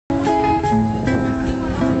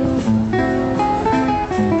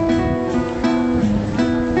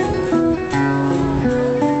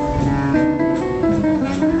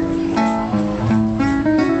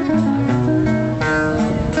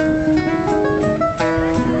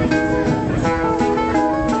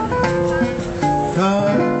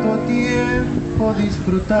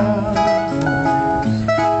disfrutamos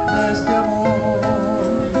de este amor,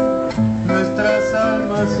 nuestras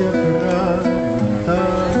almas se aferraron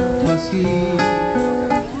tanto así,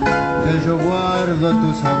 que yo guardo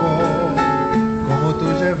tu sabor, como tú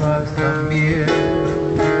llevas también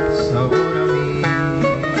sabor a mí.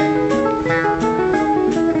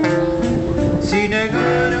 Si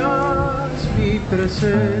negaras mi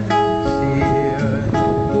presencia en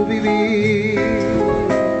tu vivir,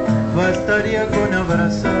 bastaría con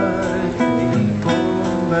abrazarte y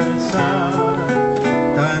conversar.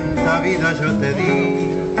 Tanta vida yo te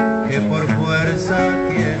di, que por fuerza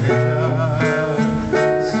tienes ya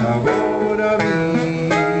sabor a mí.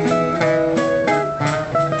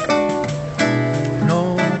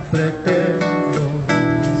 No pretendo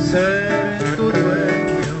ser tu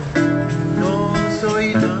dueño, no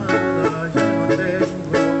soy nada, ya no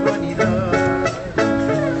tengo vanidad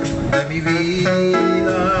de mi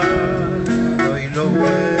vida. Lo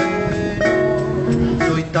bueno,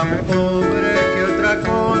 soy tan pobre que otra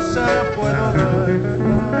cosa puedo dar,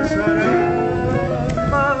 pasará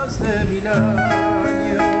más de mi lado.